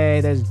want to say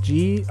there's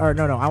G or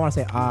no, I want to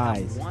say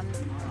I's. One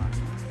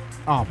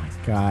Oh my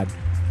god.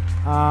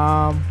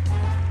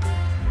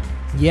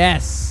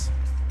 Yes.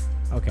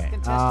 Okay.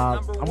 Contestant I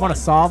number want 1, to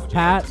solve would you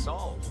like Pat. to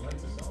solve?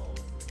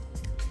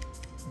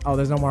 Oh,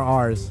 there's no more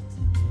R's.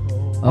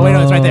 Oh, wait,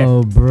 no, it's right there.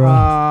 Oh,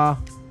 bro.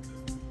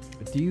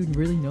 Do you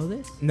really know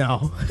this?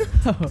 No.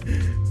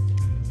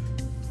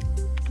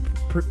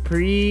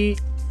 Pre.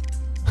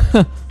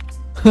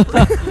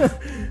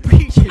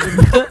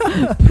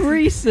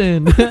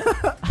 Preson.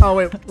 Oh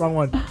wait, wrong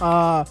one.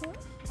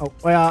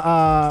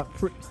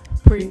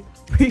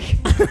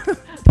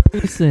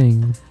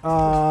 Precinct.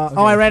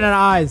 Oh, I ran out of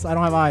eyes. I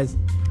don't have eyes.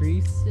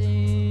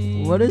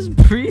 Precinct. What is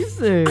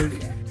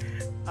precinct?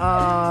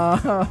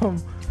 I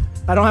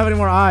don't have any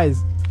more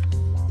eyes.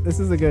 This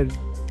is a good.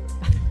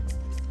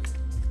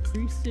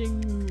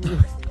 Precinct.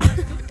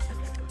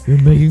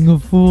 You're making a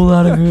fool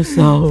out of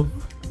yourself.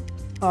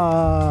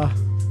 Uh,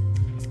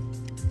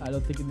 I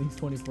don't think in these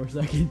 24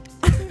 seconds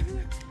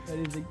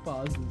anything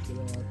positive is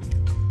gonna happen.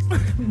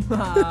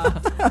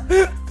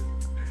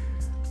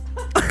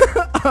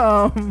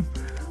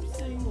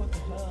 What the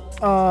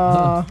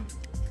hell?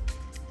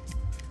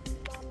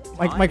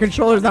 my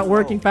controller's not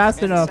working fast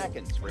 10 enough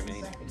seconds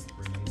remaining.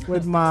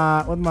 with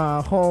my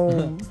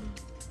home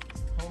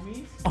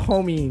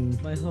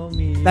homie. My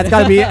homie. That's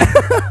gotta be it.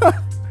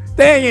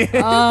 Dang it!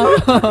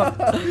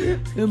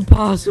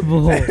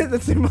 Impossible.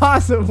 That's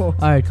impossible.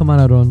 All right, come on,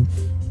 Aaron.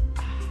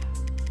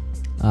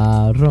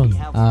 Aaron.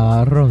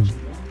 Aaron.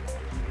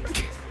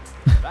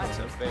 That's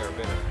a fair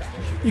bit of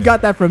action. You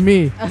got that from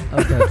me.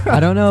 Okay. I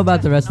don't know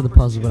about the rest of the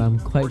puzzle, but I'm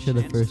quite sure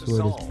the first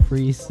word is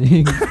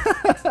precinct.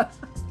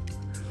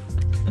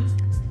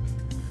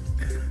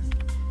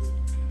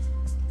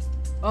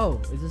 Oh,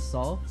 is this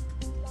solved?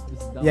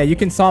 Is it done? Yeah, you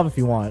can solve if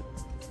you want.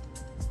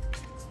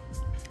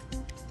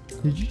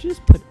 Did you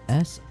just put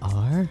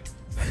SR?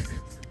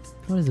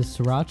 What is this,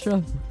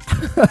 sriracha?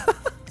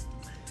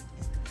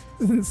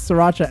 Isn't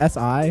Sriracha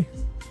SI?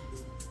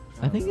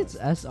 I think it's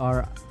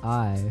SRI.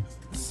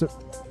 Pass.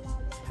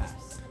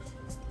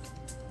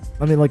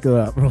 Let me look it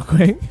up real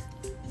quick.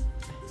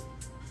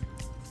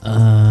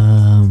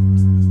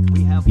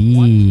 We have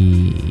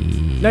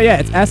B. No, yeah,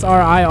 it's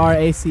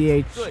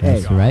SRIRACHA. Good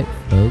That's job. right,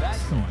 folks.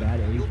 That's Some bad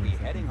You'll be Asians.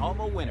 heading home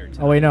a winner.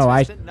 Oh, wait, no,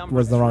 I Contestant number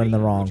was the wrong in the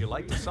 3, wrong. Would you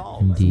like to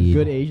solve? Indeed.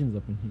 Good Asians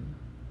up in here.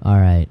 All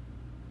right.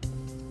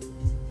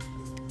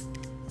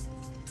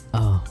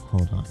 Oh,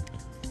 hold on.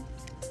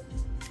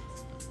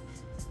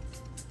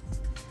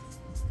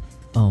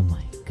 Oh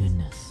my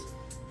goodness.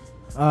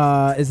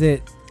 Is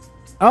it?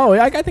 Oh,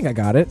 I think I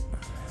got it.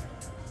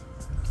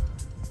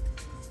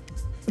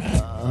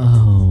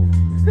 Oh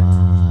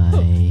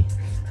my.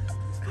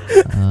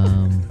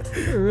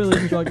 We're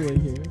really struggling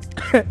here.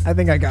 I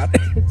think I got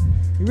it.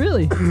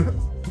 Really?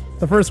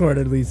 The first word,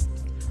 at least.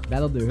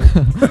 That'll do.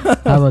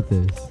 How about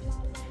this?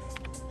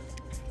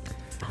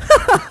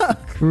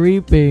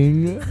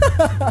 Creeping.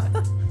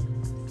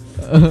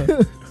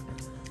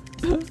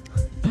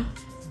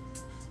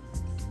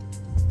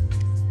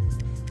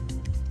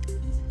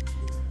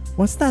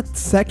 What's that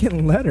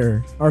second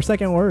letter or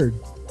second word?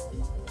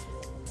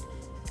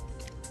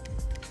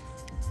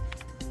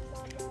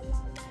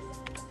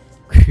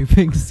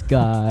 Creeping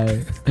sky.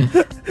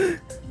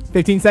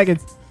 15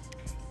 seconds.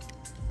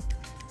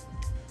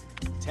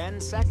 10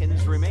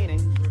 seconds remaining.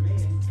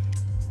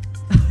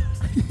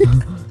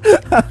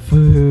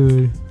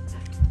 Food.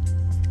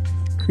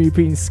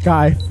 Creeping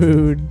sky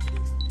food.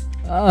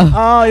 Oh,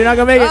 Oh, you're not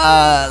gonna make it.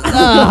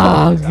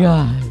 oh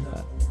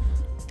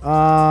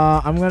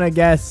god. I'm gonna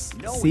guess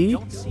No, we C.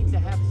 don't seem to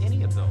have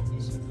any of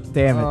those.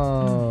 Damn it.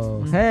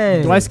 Oh,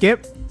 hey. Do I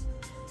skip?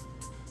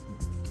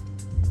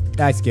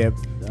 I skip.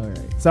 All right.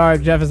 Sorry,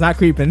 Jeff. It's not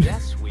creeping.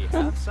 Yes, we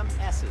have some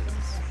S's.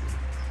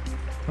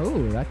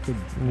 Oh, that could.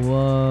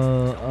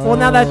 Whoa. Well,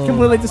 now that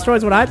completely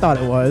destroys what I thought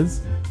it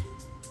was.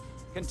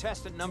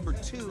 Contestant number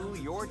 2,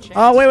 your chance.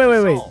 Oh, wait, wait, to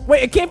wait, wait. solve.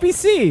 Wait, it can't be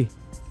C.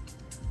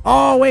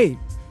 Oh, wait.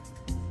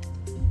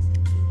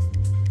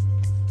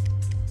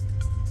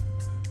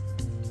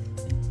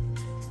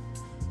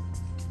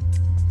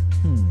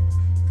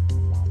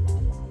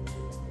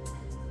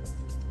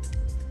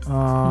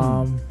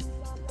 Um.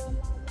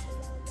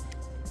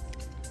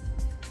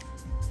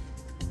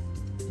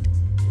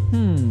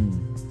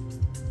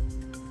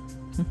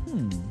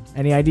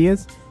 Any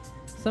ideas?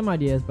 Some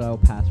ideas, but I'll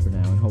pass for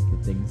now and hope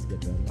that things get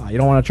better. You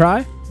don't want to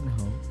try?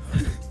 No.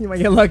 You might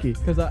get lucky.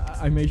 Because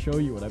I may show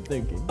you what I'm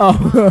thinking.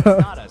 Oh.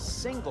 Not a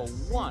single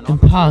one. on the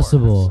board, I'm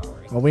Impossible.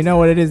 sorry. Well, we know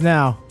what it is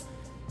now.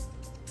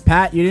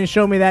 Pat, you didn't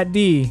show me that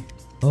D,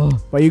 Oh.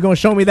 but you gonna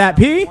show me that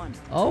P?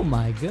 Oh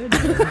my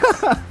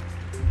goodness.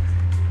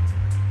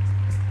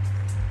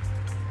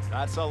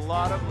 That's a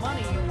lot of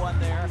money you won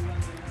there.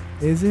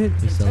 Is it?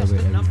 We celebrate Contestant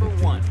every number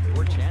victory. 1,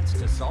 your chance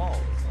to solve.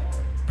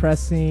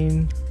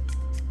 Pressing.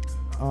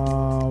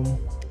 Oh,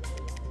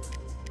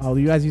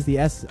 you guys use the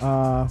S.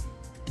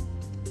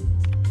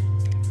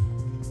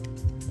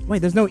 Wait,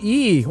 there's no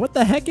E. What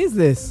the heck is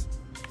this?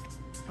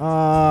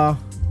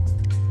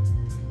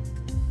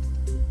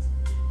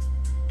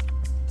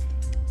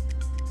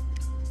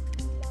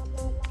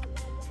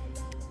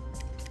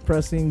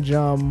 Pressing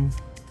jump.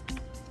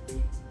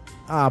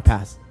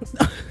 Pass.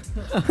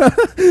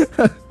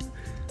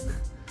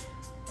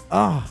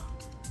 Ah.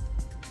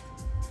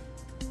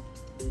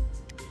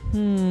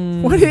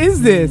 What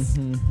is this?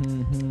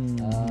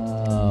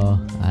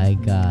 Oh, I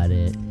got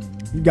it.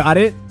 You got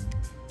it?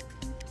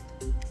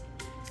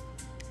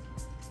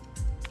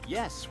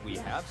 Yes, we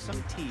have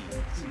some T's.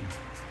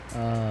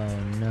 Oh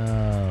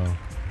no.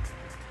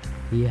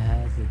 He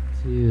has it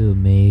too,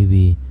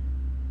 maybe.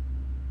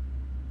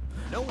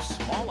 No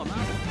small amount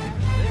of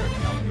cash there to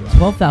help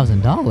you out.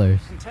 $12,000.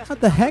 Contestant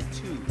What the heck? number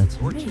 2, That's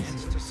your amazing.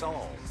 chance to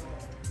solve.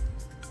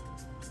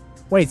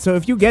 Wait, so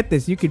if you get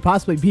this, you could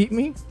possibly beat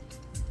me?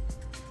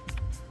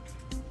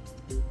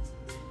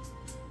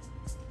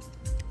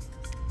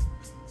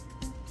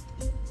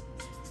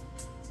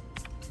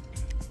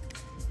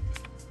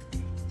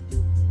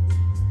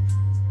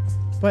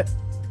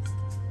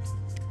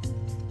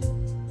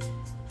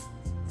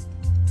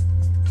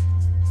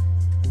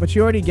 But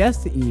you already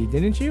guessed the E,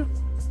 didn't you?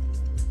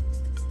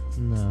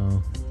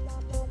 No.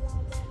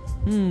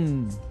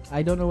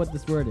 I don't know what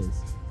this word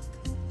is.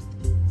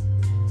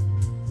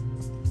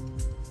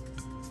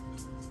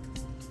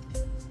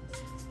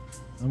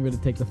 I'm gonna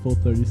take the full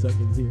 30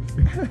 seconds here.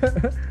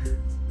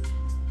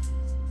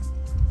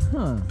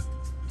 Huh.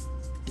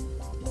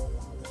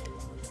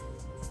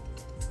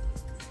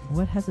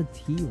 What has a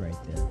T right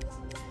there?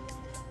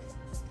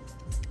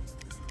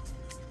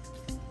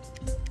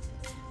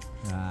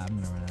 I'm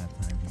gonna run out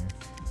of time here.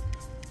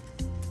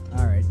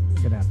 Alright, I'm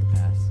gonna have to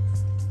pass.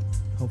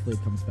 Hopefully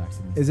it comes back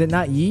to me. Is it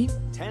not Yi?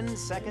 10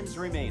 seconds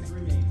remaining.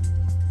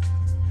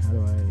 How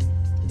do I...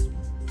 This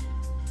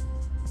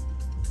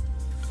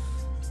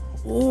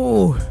one.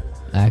 Ooh.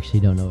 I actually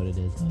don't know what it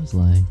is. I was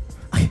lying.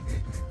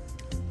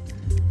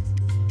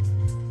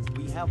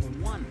 We have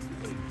 1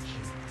 H.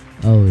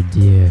 Oh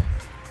dear.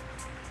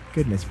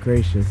 Goodness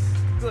gracious.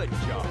 Good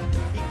job.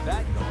 Keep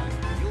that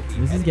going. You'll be This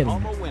is heading getting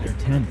home a winner.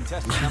 intense.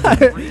 Contestant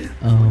number 3,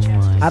 Oh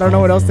my. I don't know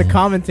what else to goodness.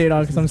 commentate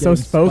on because I'm It's so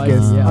getting spicy.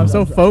 focused. Yeah, I'm so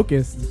I'm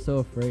focused. so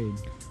afraid.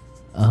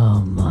 Oh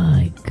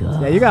my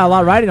god. Yeah, you got a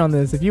lot riding on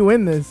this. If you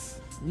win this,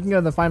 you can go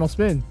to the final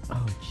spin.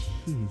 Oh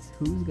jeez,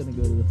 who's gonna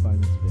go to the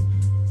final spin?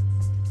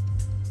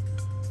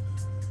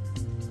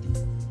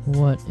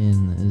 What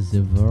in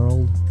the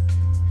world?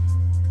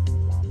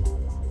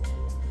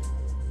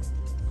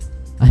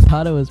 I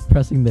thought I was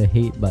pressing the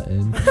hate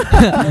button,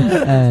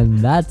 and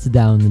that's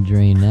down the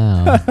drain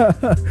now.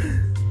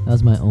 That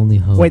was my only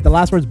hope. Wait, the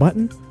last word's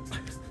button?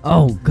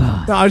 Oh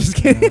god. No, I was just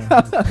kidding.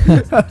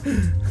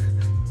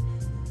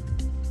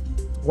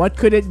 What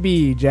could it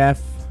be,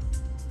 Jeff?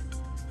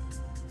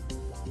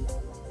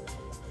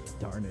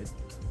 Darn it.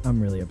 I'm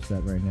really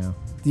upset right now.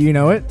 Do you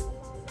know it?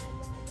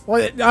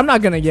 Well, I'm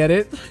not gonna get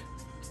it.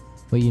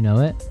 Wait, you know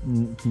it?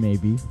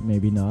 Maybe,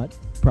 maybe not.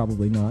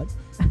 Probably not.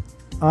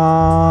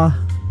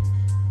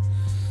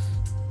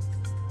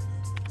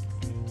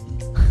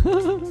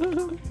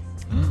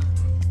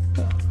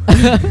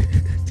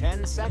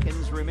 10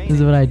 seconds remaining. This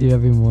is what I do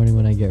every morning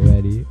when I get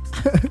ready.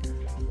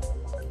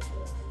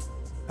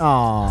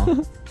 Aw.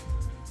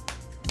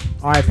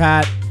 All right,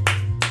 Pat.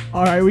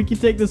 All right, we can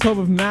take this home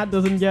if Matt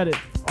doesn't get it.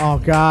 Oh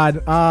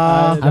God.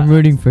 I'm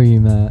rooting for you,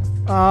 Matt.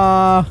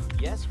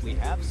 Yes, we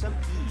have some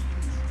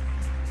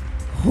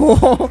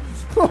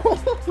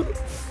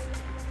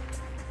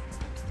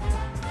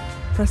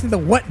Pressing the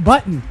what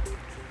button?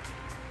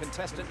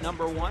 Contestant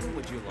number 1,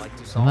 would you like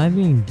to Am solve? I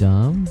being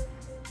dumb?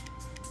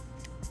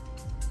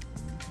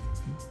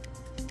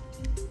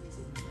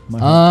 My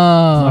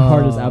Oh.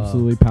 heart is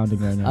absolutely pounding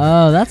right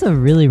now. Oh, that's a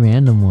really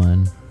random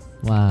one.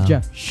 Wow.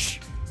 Jeff, shh.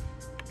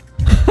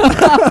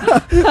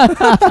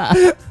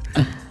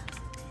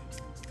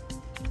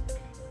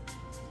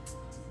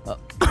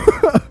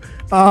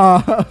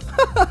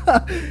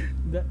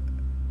 That-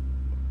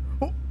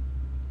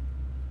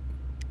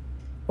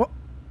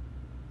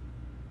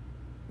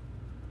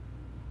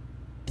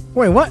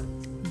 Wait, what?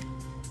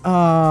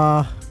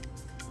 I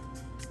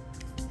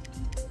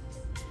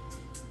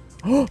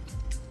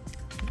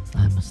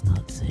must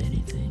not say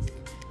anything.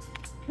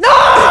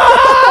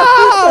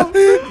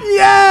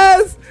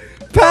 Yes!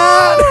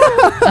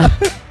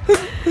 Pat!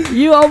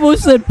 You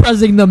almost said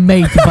pressing the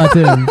mate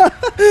button.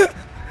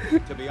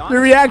 To be honest, The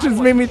reactions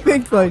I made me wasn't sure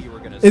think, how like, you were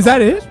gonna is that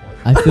solve it? this one.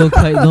 I feel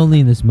quite lonely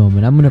in this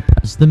moment. I'm gonna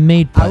press the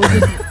mate I would button.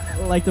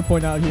 just like to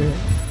point out here.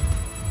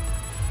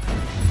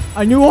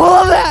 I knew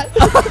all of that.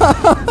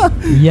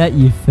 Yet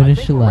you I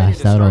finished think we're ready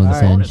last to out start on the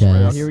bonus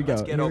Sanchez. round. Here we go.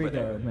 Let's get Here over we go,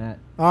 there. Matt.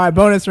 All right,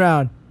 bonus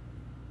round.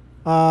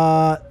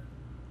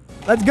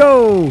 Let's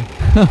go.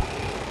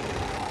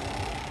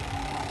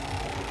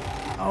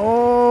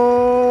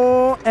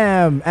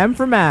 M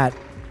for Matt.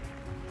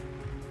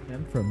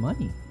 M for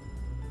money.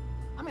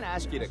 I'm going to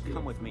ask you to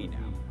come with me now.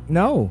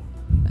 No.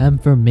 M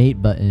for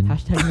mate button.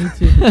 Hashtag me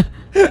too.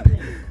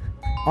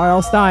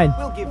 R.L. Stein.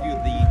 We'll give you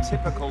the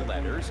typical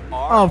letters.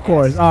 R, Oh, of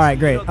course. S, All right, T,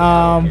 great.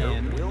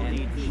 and we'll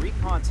need 3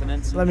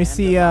 consonants. Let me and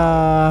see.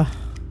 a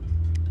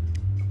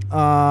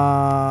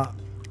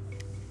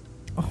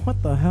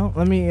What the hell?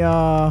 Let me.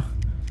 Oh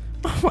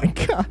my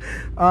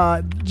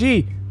God.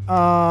 G.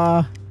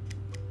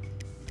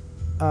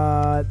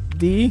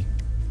 D.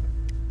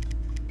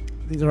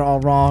 These are all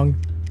wrong.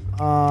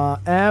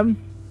 M.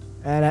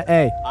 And a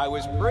A. I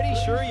was pretty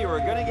sure you were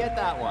going to get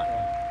that one.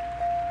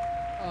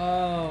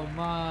 Oh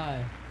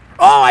my.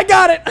 Oh, I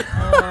got it.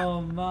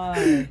 Oh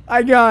my.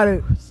 I got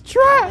it. We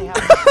have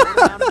a short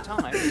amount of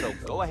time, so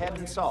go ahead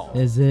and solve.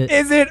 Is it?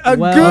 Is it a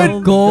Well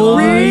good goal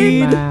done,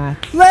 read?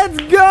 Matt. Let's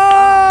go.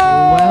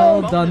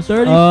 Well done.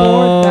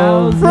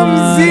 34,000. From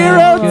my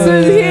 0 to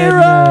goodness.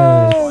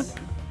 hero.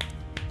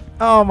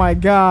 Oh my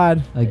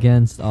God.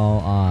 Against all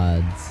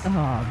odds. Oh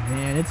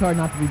man, it's hard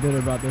not to be bitter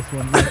about this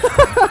one.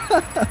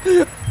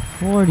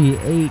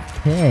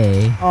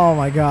 48K. Oh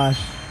my gosh.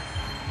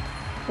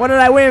 What did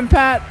I win,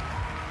 Pat?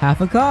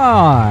 Half a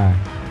car.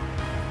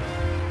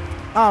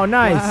 Oh,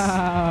 nice.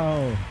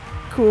 Wow.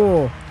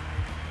 Cool.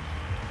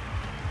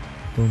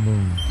 Boom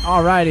boom.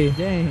 Alrighty.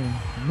 Dang.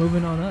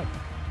 Moving on up.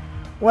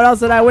 What else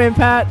did I win,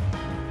 Pat?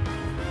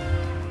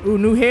 Ooh,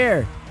 new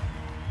hair.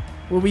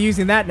 We'll be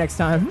using that next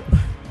time.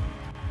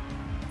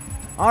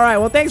 All right.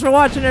 Well, thanks for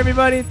watching,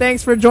 everybody.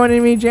 Thanks for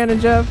joining me, Jan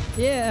and Jeff.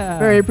 Yeah.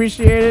 Very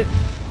appreciate it.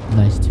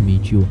 Nice to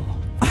meet you all,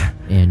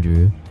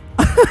 Andrew.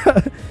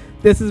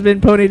 This has been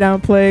Pony Down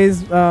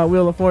Plays,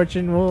 Wheel of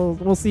Fortune.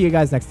 We'll see you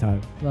guys next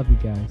time. Love you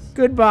guys.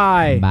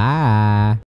 Goodbye. Bye.